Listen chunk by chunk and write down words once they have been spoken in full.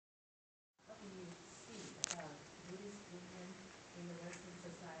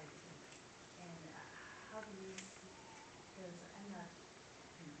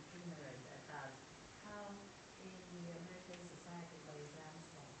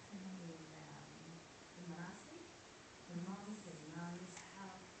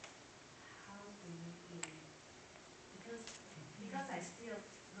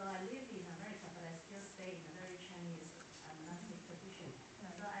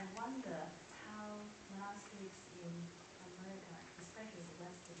Catholics in America, especially the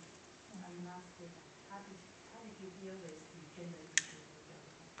Western agnostic, how did you deal with the gender issue in your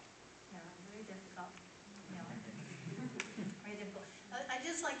life? Yeah, very difficult. Yeah, very difficult. I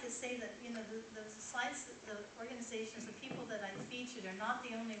just like to say that, you know, the sites, the organizations, the people that I featured are not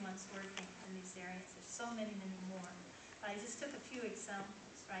the only ones working in these areas. There's so many, many more. But I just took a few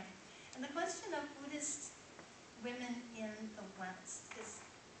examples, right? And the question of Buddhist women in the West is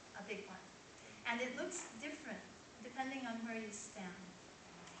a big one. And it looks different depending on where you stand.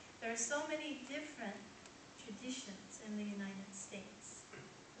 There are so many different traditions in the United States.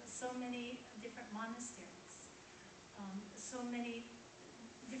 So many different monasteries. So many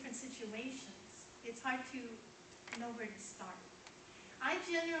different situations. It's hard to know where to start. I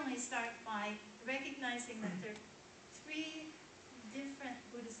generally start by recognizing that there are 3 different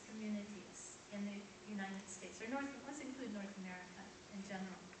Buddhist communities in the United States, or let's include North America in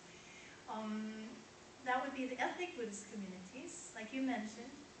general. That would be the ethnic Buddhist communities, like you mentioned.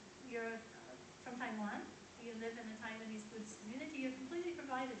 You're from Taiwan, you live in a Taiwanese Buddhist community, you're completely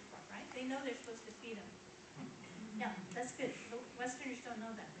provided for, right? They know they're supposed to feed them. Yeah, that's good. The Westerners don't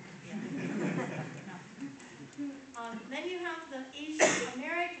know that. Yeah. No. Then you have the Asian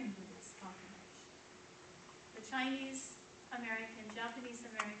American Buddhist population, the Chinese American, Japanese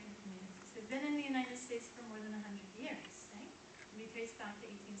American communities. They've been in the United States for more than 100 years, right? Can be traced back to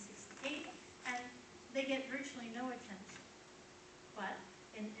 1868, and they get virtually no attention. But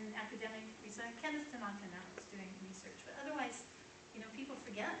in academic research, Kenneth Tanaka now is doing research, but otherwise, you know, people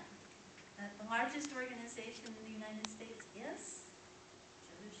forget that the largest organization in the United States is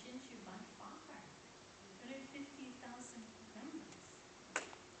Shinchu by far. 250,000 members.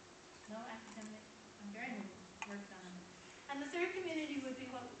 No academic, very little work done on it. And the third community would be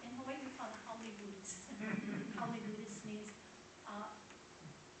what in Hawaii we call the Haole Buddhists. Haole Buddhist means,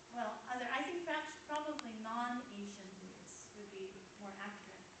 I think perhaps probably non-Asian Buddhists would be more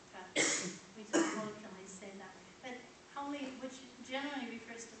accurate, but we just colloquially say that. But Haole, which generally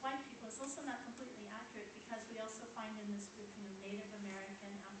refers to white people, is also not completely accurate because we also find in this group, you know, Native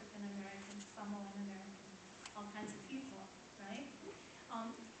American, African American, Samoan American, all kinds of people, right?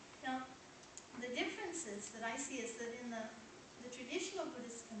 Now, the differences that I see is that in the traditional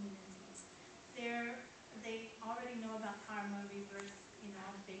Buddhist communities, they already know about karma, rebirth, you know,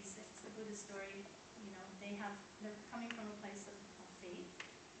 all the basics, the Buddha story, you know, they're coming from a place of faith,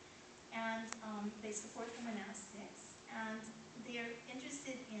 and they support the monastics, and they're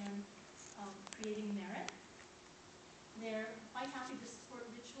interested in creating merit. They're quite happy to support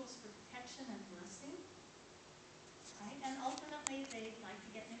rituals for protection and blessing, right? And ultimately, they'd like to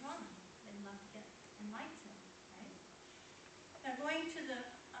get nirvana. They'd love to get enlightened, right? Now, going to the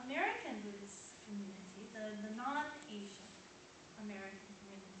American Buddhist community, the non-Asian American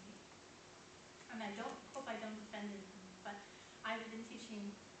community, and I hope I don't offend anyone, but I've been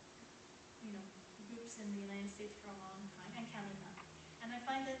teaching, you know, groups in the United States for a long time, and Canada. And I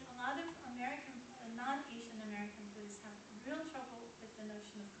find that a lot of non-Asian American Buddhists have real trouble with the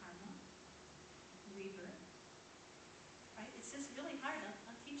notion of karma, rebirth, right? It's just really hard.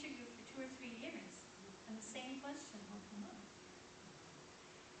 I'll teach a group for 2 or 3 years, and the same question will come up.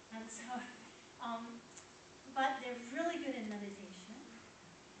 And so, but they're really good in meditation.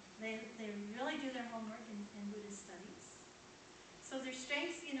 They really do their homework in Buddhist studies. So their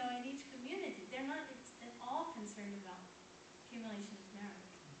strengths, you know, in each community, they're not at all concerned about accumulation of merit.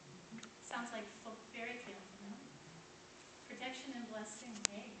 Sounds like fairy tale, you know? Protection and blessing,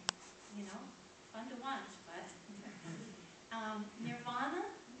 hey, you know, fun to watch, but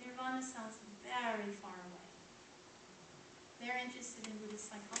Nirvana sounds very far away. They're interested in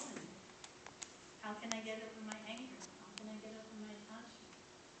Buddhist psychology. How can I get over my anger? How can I get over my attachment?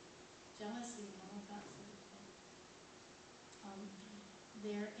 Jealousy and all of that sort of thing.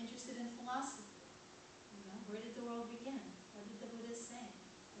 They're interested in philosophy. You know, where did the world begin? What did the Buddha say?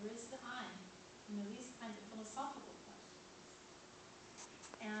 Where is the I? You know, these kinds of philosophical questions.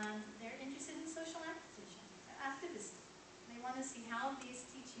 And they're interested in social activism. They want to see how these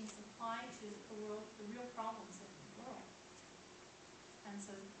teachings apply to the world, the real problems of the world. And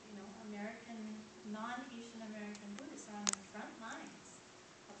so, you know, non-Asian American Buddhists are on the front lines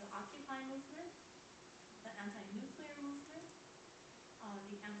of the Occupy movement, the anti-nuclear movement,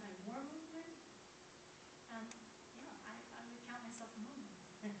 the anti-war movement, and yeah, I would count myself among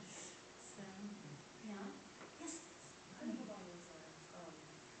them. So, yeah. Yes? Kind of along those lines, I'm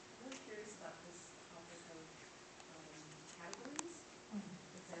really curious about this topic of categories.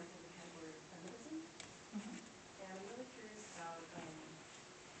 For example, the category of feminism. And I'm really curious about, do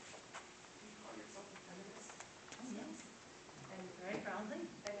you call yourself a feminist? Oh, yes. And very proudly.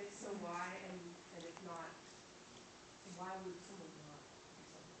 And if so, why? And if not, why would someone not do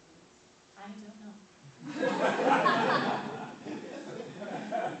something like this? I don't know.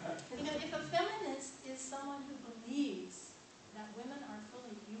 You know, if a feminist is someone who believes that women are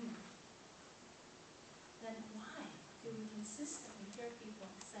fully human, then why do we consistently hear people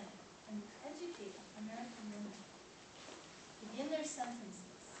say, and educate American women, begin their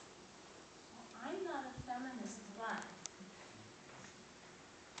sentences, well, I'm not a feminist, but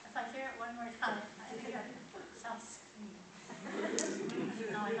if I hear it one more time, I think I'll scream.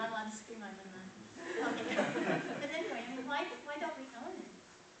 No, I'm not allowed to scream, I'm in the... Okay. But anyway, I mean, why don't we own it?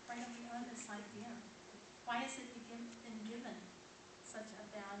 Why don't we own this idea? Why is it been given such a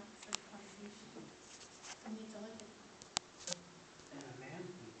bad connotation? We need to look at it.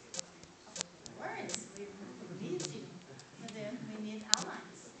 Words, we need you. But then we need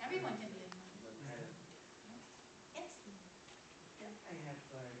allies. Everyone can be a feminist. Yes? I have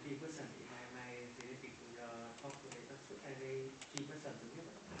three questions. My related to your talk today. Should I raise three questions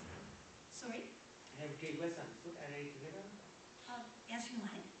together? Sorry? I have three questions. Should I raise together? Yes, you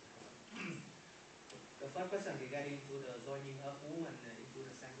might. The first question regarding to the joining of women into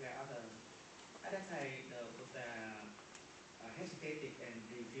the Sangha order. At that time, the Buddha hesitated and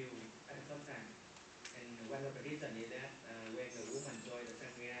refused at the same time. And one of the reasons is that when the woman join the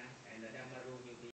Sangha and the Dhamma rule will be